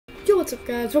What's up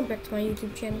guys, welcome back to my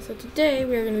YouTube channel. So today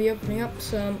we are going to be opening up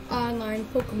some online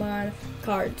Pokemon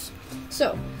cards.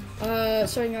 So,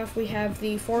 starting off we have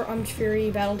the 4 Armed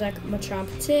Fury Battle Deck Machamp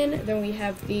Tin, then we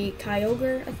have the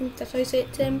Kyogre, I think that's how you say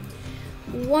it, Tim,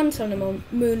 1 Sun and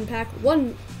Moon pack,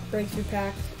 1 Breakthrough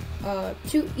pack,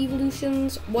 2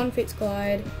 Evolutions, 1 Fates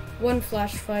Collide, 1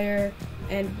 Flash Fire,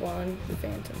 and 1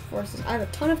 Phantom Forces. I have a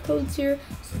ton of codes here,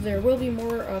 so there will be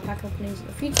more pack openings in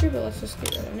the future, but let's just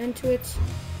get right on into it.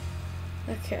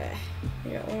 Okay,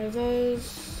 we got one of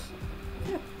those.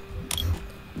 Yeah.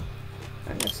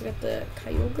 Alright, next we got the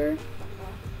Kyogre.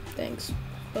 Thanks,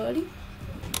 buddy.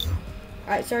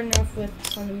 Alright, starting off with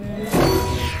Sun and Moon.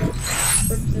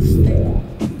 Rip this thing.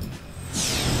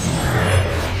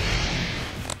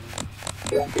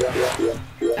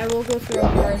 I will go through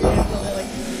all cards, but it's only like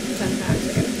 10 packs.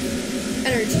 Okay.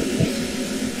 Energy.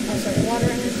 Oh, sorry, Water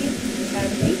Energy.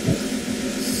 Academy.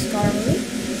 Scarlet.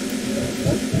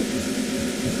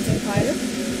 Spider.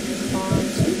 Bomb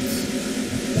Suits.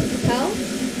 Repel.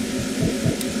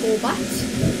 Golbat.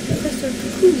 Professor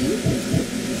Kukui.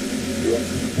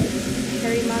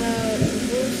 Harrymana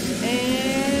Reverse.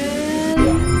 And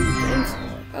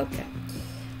okay.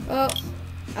 Well,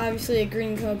 obviously a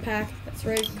green code pack. That's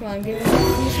right. Come on, give me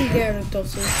some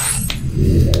Gyarados.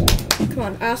 Come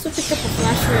on. I also picked up a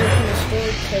Flash Ray from the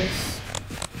store because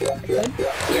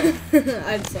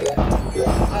I just like that. I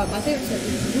think it's an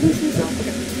evolution stuff.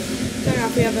 Okay. Starting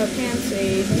off, we have a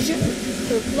Pansage,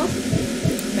 Purplup,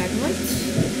 Magnemite,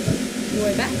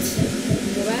 Woobat,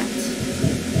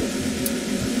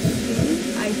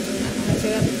 I do not know how to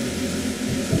say that.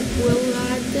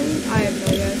 Willadin, I have no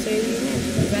idea how to say these names.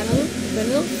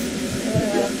 Vanilla,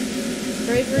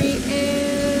 Bravery,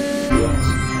 and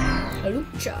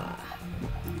Halucha.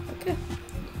 Okay.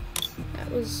 That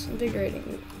was invigorating.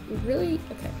 Really?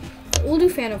 Okay. We'll do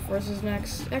Phantom Forces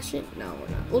next. Actually, no, we're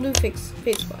not. We'll do Fates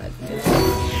Collide.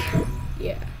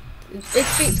 Yeah. It's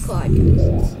Fates Collide,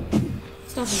 guys.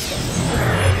 It's nothing special.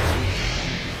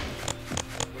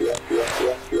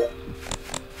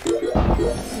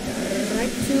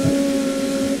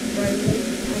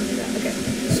 Okay.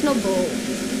 Snowball.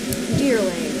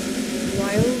 Deerling.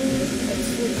 Wildly. That's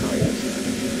Lucario.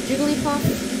 Jigglypuff.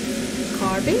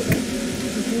 Carbink.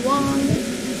 Duong.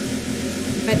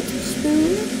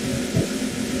 Spoon,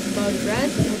 Bug Red,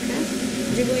 okay,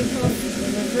 Jigglypuff,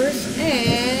 Reverse,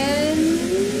 and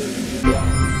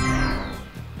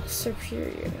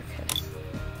Superior, okay.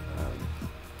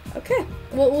 Okay,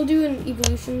 well, we'll do an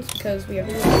Evolutions because we have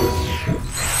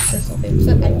personal favorite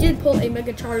set. I did pull a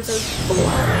Mega Charizard full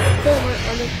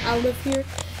out of here.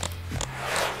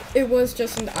 It was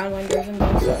just in the online version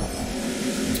though, so.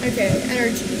 Okay,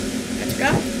 Energy,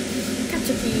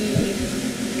 Caterpie,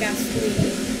 Ghastly,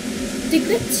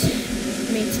 Diglett,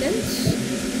 Maintenance,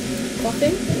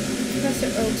 Coughing, Professor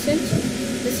Oaksint,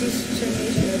 Missy's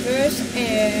Determination Reverse,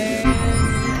 and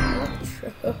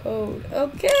Electrode.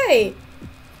 Okay!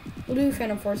 We'll do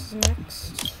Phantom Forces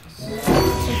next.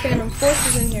 Some Phantom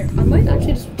Forces in here. I might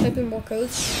actually just type in more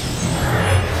codes.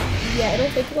 Yeah,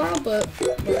 it'll take a while, but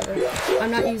whatever.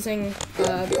 I'm not using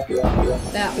that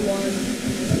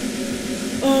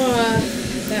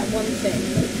one thing.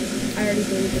 I already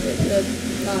deleted it.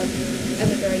 The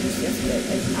editor I used yesterday. I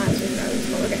honestly forgot what it's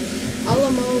called. Okay.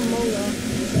 Alamomola.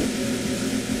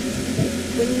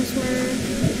 Winsmer.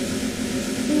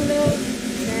 Hula.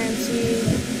 Chansey.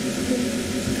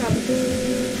 Kaboo.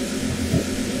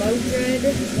 Loudred.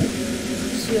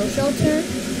 Seal Shelter.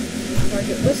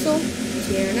 Target Whistle.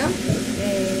 Tierna.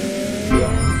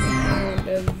 And a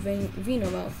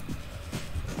Venomouth.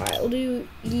 Alright, we'll do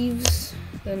Eves.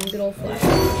 Then good old Flash.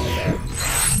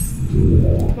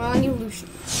 Come on, Evolution.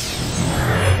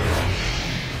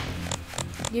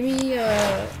 Give me a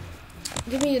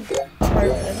Charizard. I think I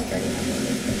already have one.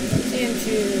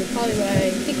 Sandshrew,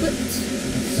 Poliwag, Diglett,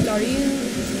 Staryu,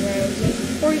 Drowsy,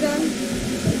 Porygon,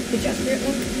 Pidgeot, Spirit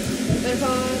Link,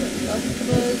 Metapod,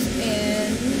 Electabuzz,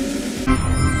 and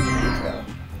Hydro.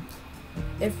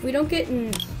 If we don't get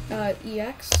an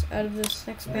EX out of this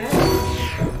next pack,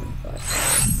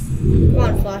 come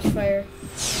on, Flash Fire.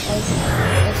 I'll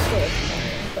still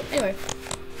but anyway.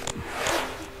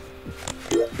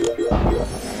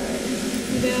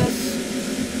 Bass,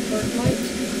 Birdmite,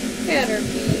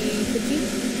 Caterpie, Pidgey,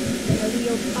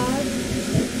 Heliopod,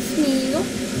 Sneasel,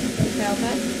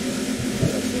 Palpad,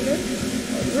 Clutch Eater,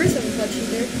 Grissom Clutch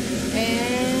Eater,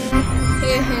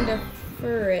 and a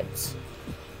Furret.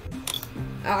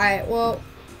 Alright, well,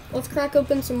 let's crack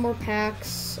open some more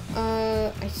packs.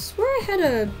 I swear I had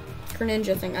a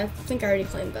Greninja thing. I think I already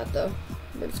claimed that though,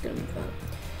 but it's gonna be fun.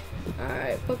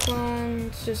 Alright,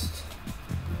 Pokemon, let's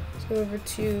go over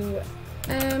to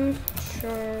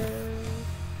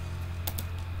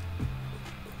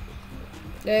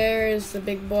There's the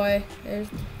big boy. There's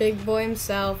the big boy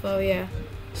himself. Oh yeah.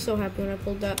 So happy when I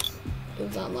pulled that. It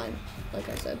was online, like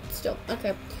I said. Still.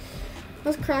 Okay.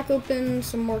 Let's crack open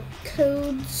some more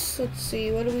codes. Let's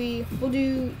see. We'll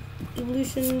do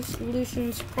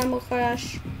evolutions, primal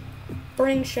clash,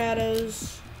 burning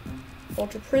shadows,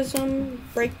 ultra prism,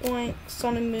 breakpoint,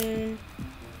 sun and moon.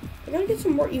 I gotta get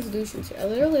some more evolutions here. I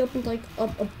literally opened like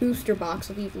a booster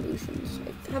box of evolutions.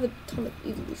 I have a ton of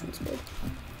evolutions here.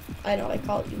 I know, I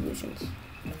call it evolutions.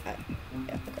 Yeah, okay.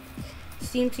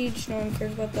 Steam Siege, no one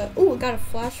cares about that. Oh, I got a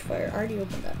flash fire. I already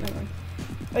opened that. Never mind.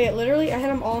 Oh yeah, literally, I had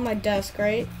them all on my desk,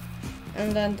 right?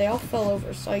 And then they all fell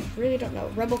over, so I really don't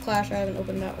know. Rebel Clash, I haven't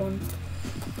opened that one.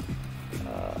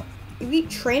 Elite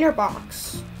Trainer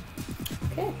Box.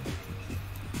 Okay.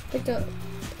 Picked up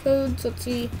codes. Let's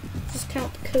see. Just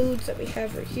count the codes that we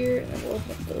have right here, and then we'll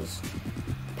open up those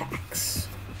packs.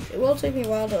 It will take me a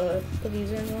while to put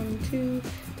these in. 1, 2,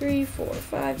 3, 4,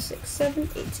 5, 6, 7,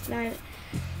 8, 9,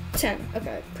 10.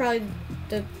 Okay, probably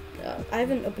the. I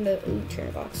haven't opened a Elite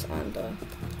Trainer Box on the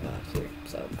here,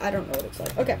 so I don't know what it's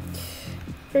like. Okay,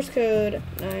 first code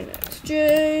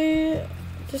 9XJ.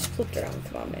 Just flipped around.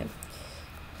 Come on, man.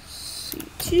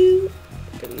 C2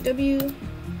 WW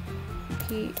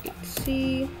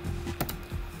PHC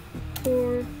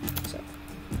 4. So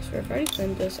I've already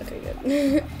claimed this. Okay,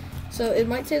 good. So it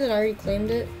might say that I already claimed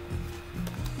it.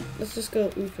 Let's just go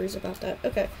oofers about that.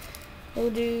 Okay, we'll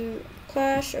do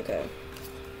Clash. Okay.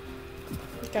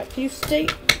 Got Q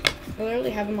State. I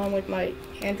literally have them on like my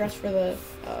hand rest for the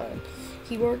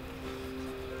keyboard.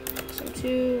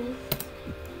 XM2.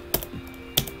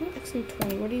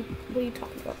 XM20. What are you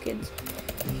talking about, kids?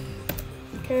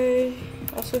 Okay.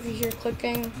 Also, if you hear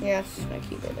clicking, yes, my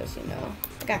keyboard, as you know.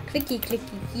 I got clicky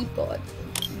keyboard.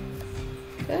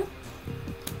 Okay.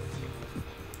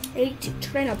 Elite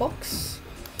Trainer Box.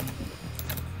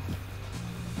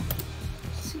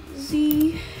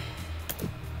 CZ.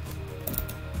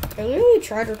 I literally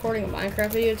tried recording a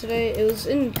Minecraft video today. It was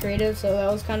in creative, so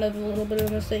that was kind of a little bit of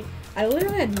a mistake. I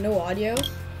literally had no audio. It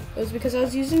was because I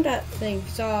was using that thing. If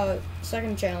you saw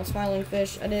second channel, Smiling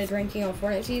Fish, I did ranking on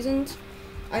Fortnite seasons.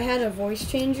 I had a voice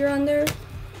changer on there,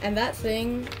 and that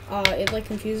thing, it like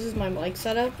confuses my mic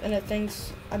setup, and it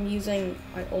thinks I'm using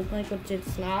my old mic, which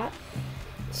it's not.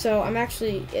 So I'm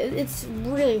actually, it's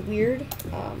really weird,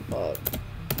 but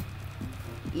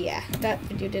yeah, that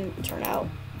video didn't turn out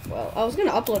well. I was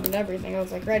gonna upload and everything. I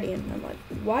was like ready, and I'm like,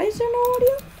 why is there no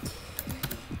audio?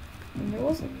 And there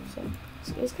wasn't. So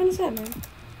it was kind of sad, man.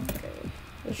 Okay,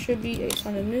 there should be a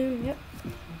sun and moon. Yep.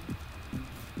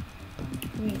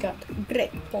 We got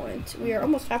breakpoint. We are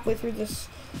almost halfway through this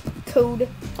code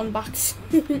unbox.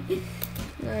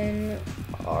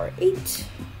 9R8.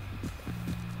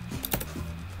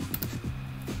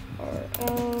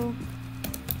 RL.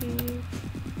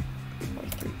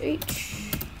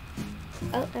 R3H.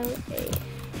 LLA.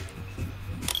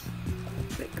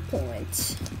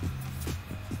 Breakpoint.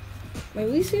 My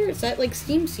least favorite set, like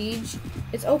Steam Siege,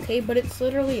 it's okay, but it's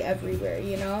literally everywhere,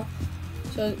 you know?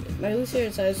 So my least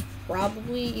favorite set is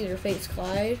probably either Fate's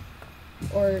Collide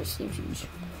or Steam Siege.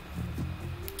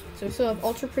 So we still have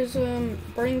Ultra Prism,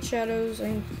 Burning Shadows,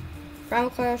 and Primal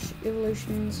Clash,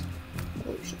 Evolutions.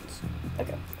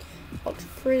 Okay. Ultra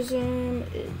Prism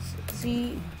is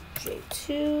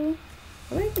ZJ2.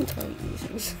 What am I even telling you these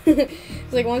things?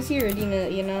 It's like once you redeem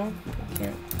it, you know, you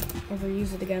can't ever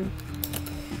use it again.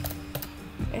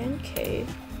 And K.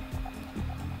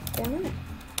 49.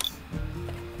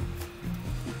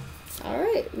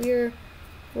 Alright, we're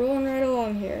rolling right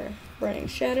along here. Burning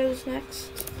Shadows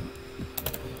next.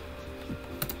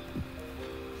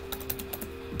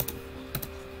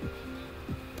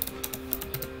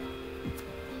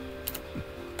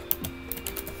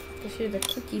 I hear the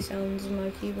clicky sounds in my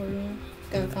keyboard, you know?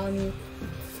 Gonna call me.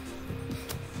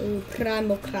 Ooh,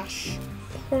 Primal Clash.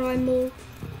 Primal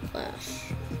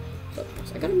Clash. So,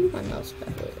 I gotta move my mouse back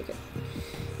a little. Okay.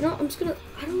 You know, I'm just gonna.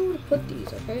 I don't know where to put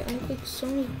these, okay? I have like so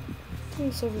many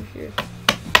things over here.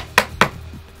 Oh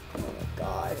my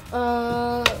god.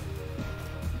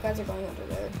 Guys are going under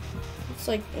there. It's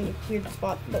like in a weird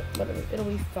spot, but whatever. It'll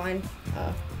be fine.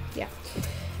 Yeah.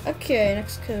 Okay,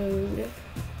 next code.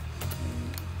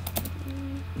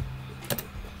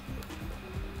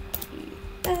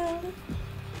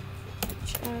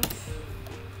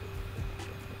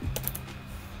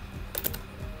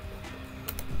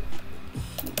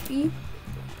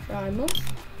 Primal.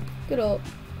 Good old.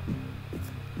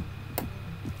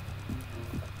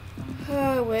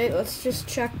 Wait, let's just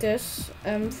check this.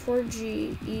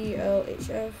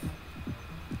 M4GELHF.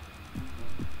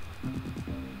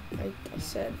 I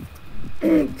said.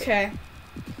 Okay.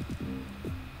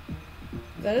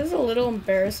 That is a little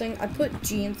embarrassing. I put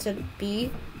G instead of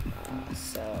B.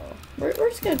 So we're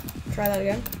just gonna try that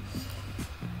again.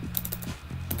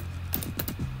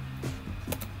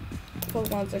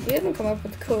 Pokemon's like, we haven't come up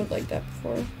with a code like that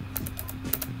before.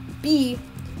 B.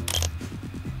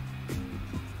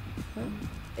 Huh?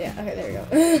 Yeah, okay, there we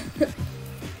go.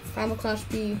 Primal Clash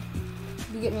B.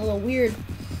 Be getting a little weird.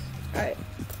 Alright,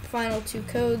 final 2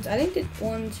 codes. I think it's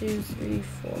 1, 2, 3,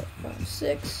 4, 5,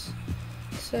 6,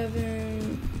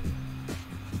 7.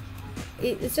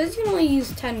 It says you can only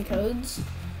use 10 codes.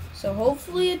 So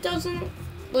hopefully it doesn't,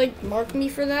 like, mark me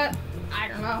for that. I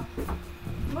don't know.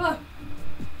 Ah.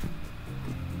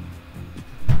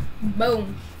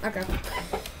 Boom. Okay.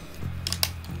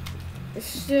 We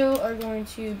still are going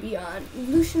to be on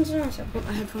evolutions and I put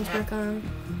my headphones back on.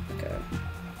 Okay.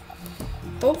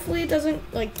 Hopefully it doesn't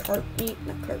like cart me.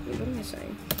 Not cart me, what am I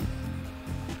saying?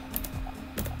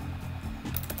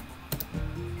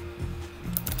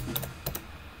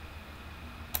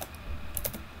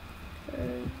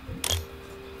 Okay.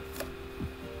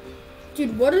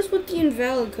 Dude, what is with the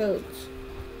invalid codes?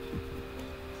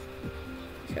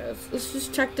 Okay, let's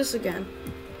just check this again.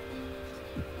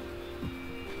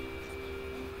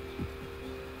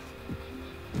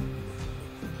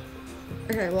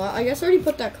 Okay, well, I guess I already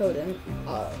put that code in.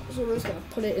 So we're just gonna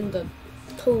put it in the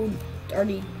code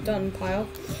already done pile.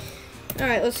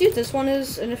 Alright, let's see if this one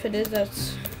is, and if it is,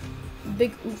 that's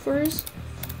big oofers.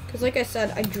 Because like I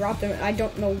said, I dropped them, and I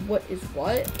don't know what is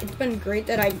what. It's been great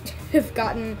that I have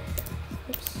gotten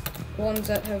ones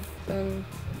that have been...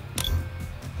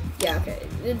 Yeah, okay,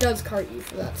 it does cart you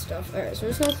for that stuff. Alright, so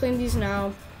we're just gonna claim these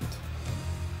now.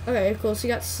 Okay, cool, so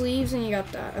you got sleeves and you got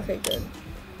that. Okay, good.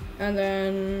 And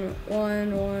then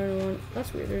one.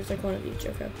 That's weird, there's like one of each,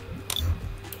 okay.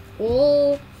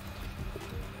 Well,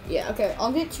 yeah, okay,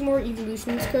 I'll get 2 more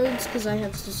evolutions codes because I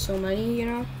have just so many, you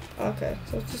know? Okay,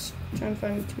 so let's just try and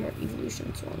find 2 more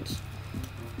evolutions ones.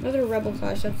 Another Rebel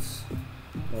Clash, that's,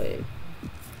 wait.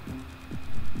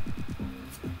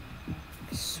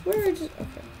 I swear I just,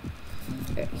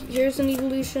 okay, here's an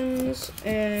evolutions,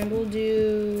 and we'll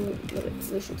do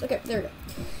evolutions. Okay, there we go.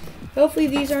 Hopefully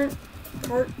these aren't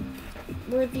cart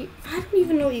worthy. I don't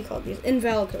even know what you call these.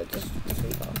 Invalid codes. That's what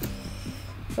you call them.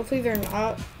 Hopefully they're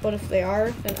not, but if they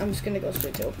are, then I'm just gonna go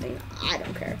straight to opening. I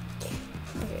don't care.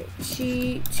 Okay,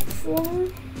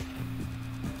 G24.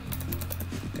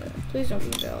 Okay, please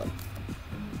don't be valid.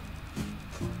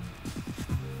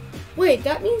 Wait,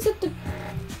 that means that the...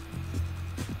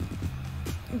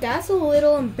 That's a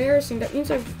little embarrassing. That means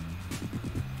I've...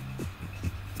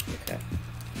 Okay.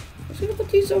 I'm just gonna put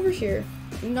these over here.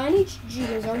 9HG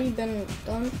has already been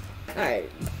done. Alright.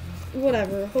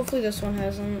 Whatever. Hopefully this one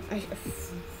hasn't. I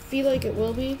feel like it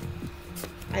will be.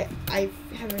 I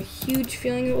have a huge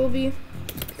feeling it will be.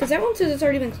 Because that one says it's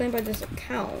already been claimed by this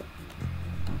account.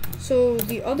 So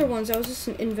the other ones, that was just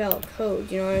an invalid code.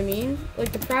 You know what I mean?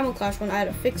 Like the Primal Clash one, I had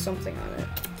to fix something on it.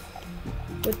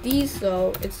 With these,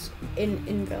 though, it's an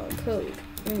invalid code.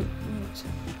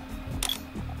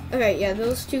 Okay, yeah,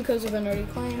 those 2 codes have been already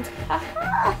claimed.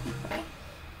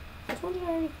 Which one did I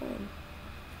already claim?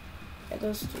 Yeah,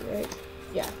 those 2, right?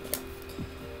 Yeah.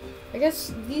 I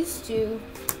guess these 2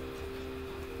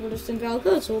 were just invalid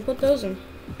codes, so we'll put those in.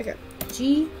 Okay.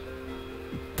 G,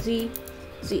 Z,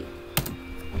 Z.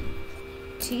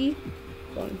 T,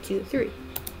 1, 2, 3.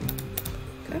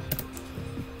 Okay.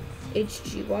 H,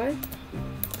 G, Y.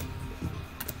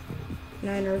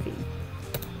 9RV.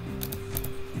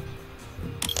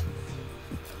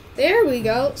 There we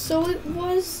go. So it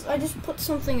was, I just put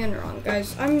something in wrong,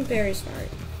 guys. I'm very smart.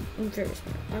 I'm very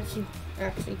smart.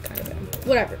 Actually kind of am.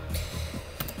 Whatever.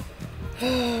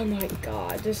 Oh my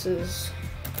god, this is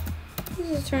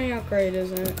turning out great,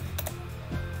 isn't it?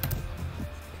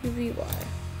 PVY.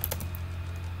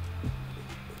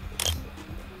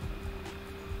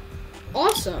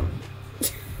 Awesome.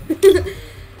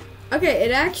 Okay,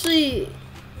 it actually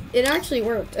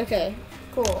worked. Okay,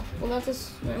 cool. Well, that's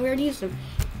just, we already used them.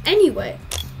 Anyway,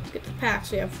 let's get the packs.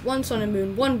 We have 1 Sun and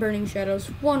Moon, 1 Burning Shadows,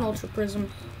 1 Ultra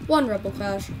Prism, 1 Rebel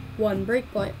Clash, 1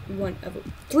 Breakpoint,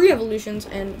 3 Evolutions,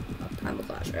 and a Primal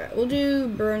Clash. Alright, we'll do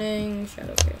Burning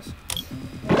Shadows, guys.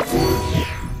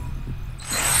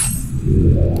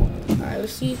 Alright,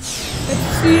 let's see.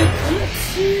 Let's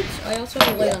see. I also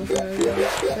have a light on for me.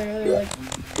 They're like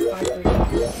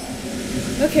 5:30.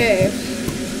 Okay.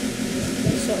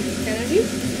 So, Kennedy,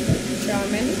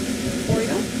 Charmander,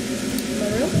 Porygon,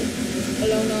 Marill,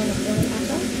 Alolan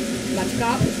Ornithopter,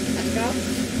 Magikarp,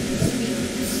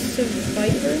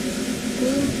 Viper,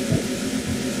 Gloom,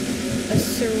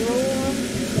 Acerola,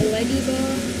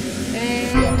 Ladybug,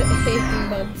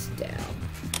 bugs down.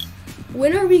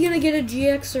 When are we gonna get a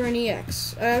GX or an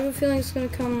EX? I have a feeling it's gonna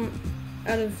come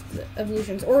out of the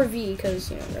evolutions, or a V, because,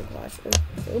 you know, they're Clash.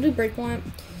 We'll do Breakpoint.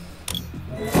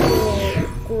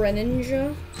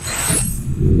 Greninja.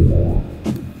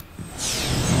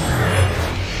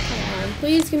 Come on,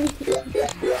 please give me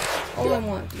all I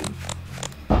want.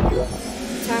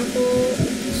 Temple,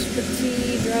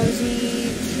 Spritzy,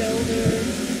 Drowsy, Shelter,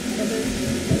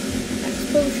 Max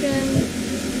Potion,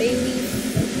 Bayleaf,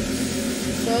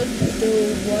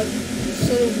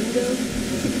 Sudowoodo,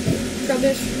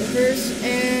 Trubbish, Reverse,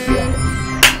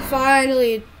 and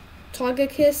finally,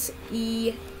 Togekiss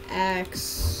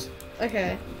EX.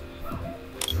 Okay.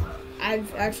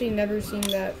 I've actually never seen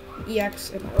that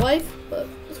EX in my life, but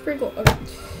it's pretty cool. Okay.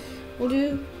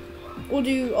 We'll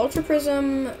do Ultra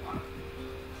Prism,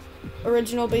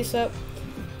 original base set,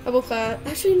 double class.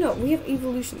 Actually, no, we have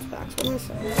evolutions packs. What am I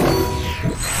saying?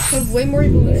 We have way more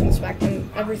evolutions pack than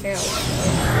everything else. So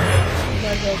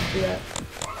might as well do that.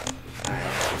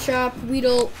 Alright. Chop,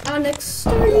 Weedle, Onyx,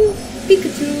 Staryu,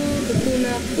 Pikachu,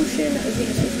 Kakuna, Potion,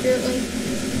 Venus and Spirit Link,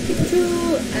 Pikachu,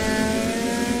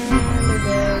 and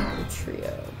the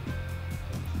trio.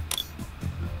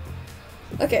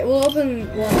 Okay, we'll open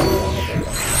one.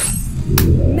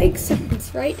 Makes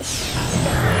sense, right?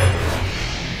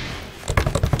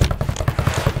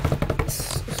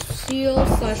 Steel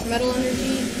 / Metal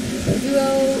Energy, Duo,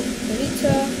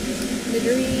 Bonita,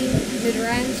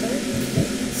 Nidoran,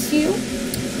 Steel,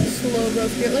 Slowbro,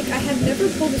 Spirit Link. I have never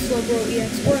pulled a Slowbro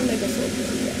EX or a Mega Slowbro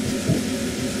EX.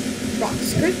 Rock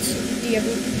Script,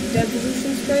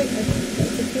 Devolution Sprite, a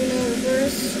Kakuna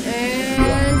Reverse,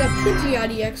 and a Pidgeot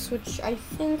EX, which I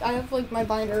think I have like my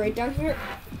binder right down here.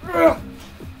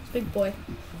 Big boy.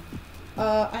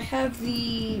 I have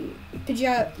the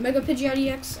Mega Pidgeot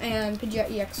EX and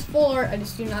Pidgeot EX Full Art. I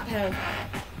just do not have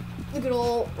the good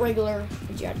old regular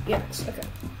Pidgeot EX. Okay.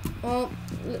 Well,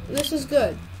 this is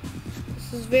good.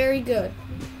 This is very good.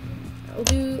 I'll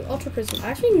do Ultra Prism. I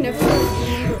actually never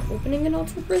remember opening an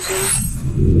Ultra Prism.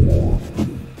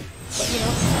 But, you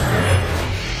know.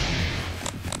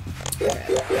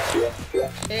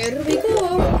 There we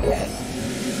go.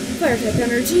 Fire type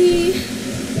energy.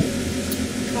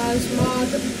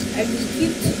 Cosmog,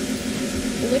 Execute,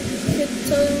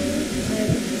 Lickitung,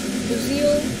 and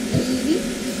Buzeal, Eevee,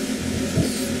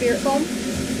 Spirit Bomb,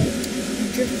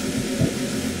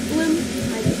 Drifblim,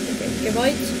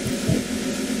 Gabite,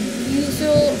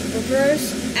 Weasel, Reverse,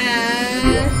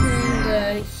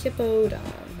 and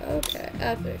Hippodon. Okay,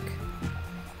 epic.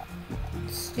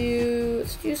 Let's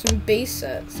do some base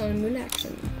sets on Moon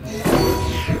Action.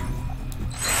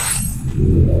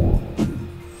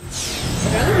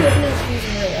 I'd rather be opening these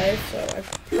in real life, so I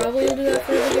probably will do that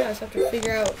for a video. I just have to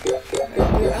figure out how to do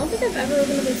it. I don't think I've ever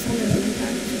opened up a Sun and Moon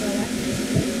pack, so that.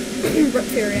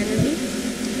 Fairy Energy.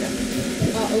 Okay.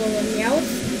 Alolan Meowth.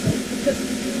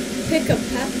 Pick a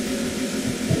Pep.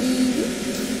 Eevee.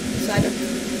 Psyduck.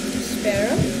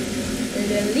 Sparrow.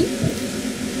 Lily.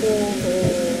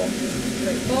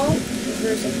 Great Ball.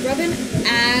 Reverse of Grubbin.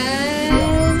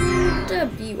 And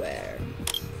Beware.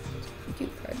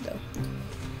 Cute card though.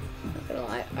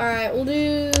 Alright,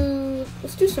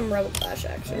 let's do some Rebel Clash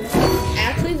action.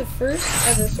 Actually, the first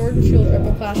ever Sword and Shield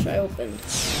Rebel Clash I opened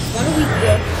about a week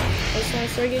ago. That's when I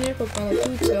started getting into Pokemon like 2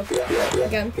 weeks ago.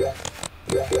 Again,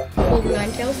 pulled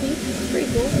 9-tail Thief. That's pretty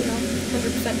cool, you know. 100%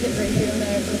 hit ratio in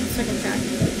there for the second pack.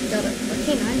 Got a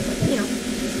K9, but you know.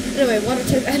 Anyway, Water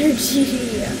type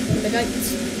energy. Medite.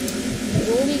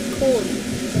 Roly-Coly.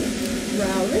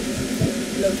 Rowlet.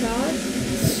 Lotad.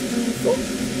 Spoofle.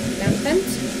 Lampent.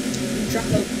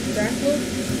 Draclo,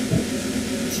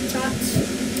 Chatot,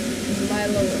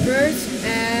 Milo Reverse,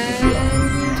 and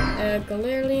a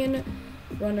Galarian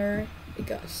Runner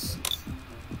Gus.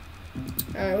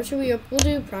 Alright, what should we up? We'll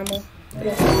do Primal.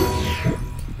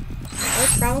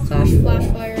 Primal Clash, Flash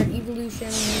Fire,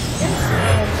 Evolution,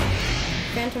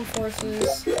 Phantom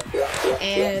Forces,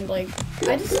 and like,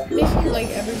 I just basically like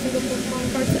every single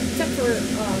Pokemon card except for,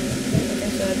 like I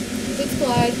said, Fates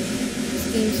Collide,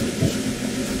 Steam Siege.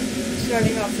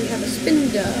 Starting off, we have a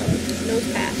Spinda, Nose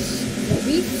Pass,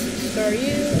 Leaf,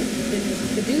 Staryu,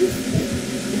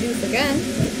 Bidoof again,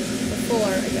 a Full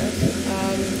Art, I guess,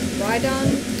 Rhydon,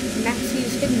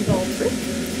 Maxie's Hidden Ball Trick,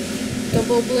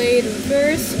 Double Blade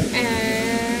Reverse,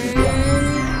 and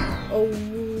a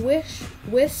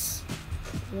Whiz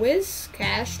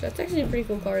Cash. That's actually a pretty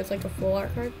cool card. It's like a Full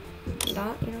Art card.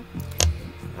 Not, you know.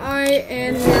 Alright,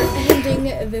 and we're ending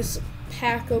this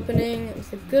pack opening with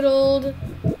the good old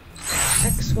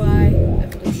XY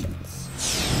Evolutions.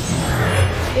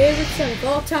 Favorite set of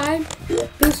all time,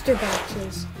 booster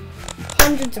boxes.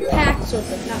 hundreds of packs, so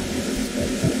it's like not good.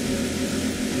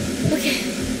 Okay,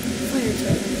 fire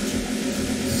type energy.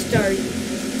 Staryu,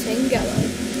 Tangela,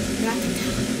 Rattata,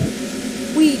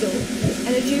 Weedle,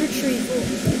 Energy Retrieval,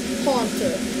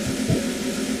 Haunter,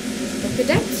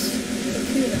 Pokedex,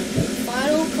 Kakuna. The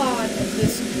final card of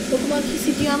this Pokemon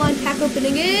TCG Online pack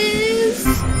opening is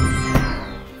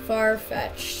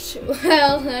Farfetch'd.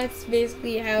 Well, that's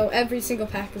basically how every single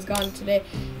pack has gone today,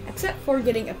 except for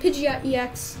getting a Pidgeot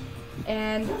EX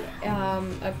and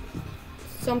a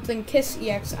something Kiss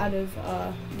EX out of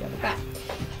the other pack.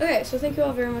 Okay, so thank you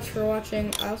all very much for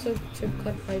watching. I also should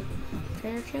click my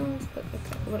trainer challenge, but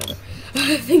okay, whatever.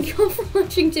 Thank you all for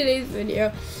watching today's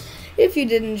video. If you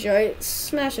did enjoy it,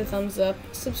 smash a thumbs up,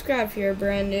 subscribe if you're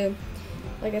brand new.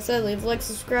 Like I said, leave a like,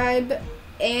 subscribe,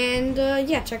 and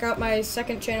yeah, check out my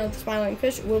second channel, The Smiling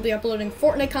Fish. We'll be uploading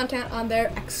Fortnite content on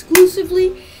there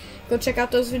exclusively. Go check out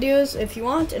those videos if you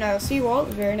want, and I will see you all in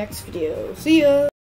the very next video. See ya!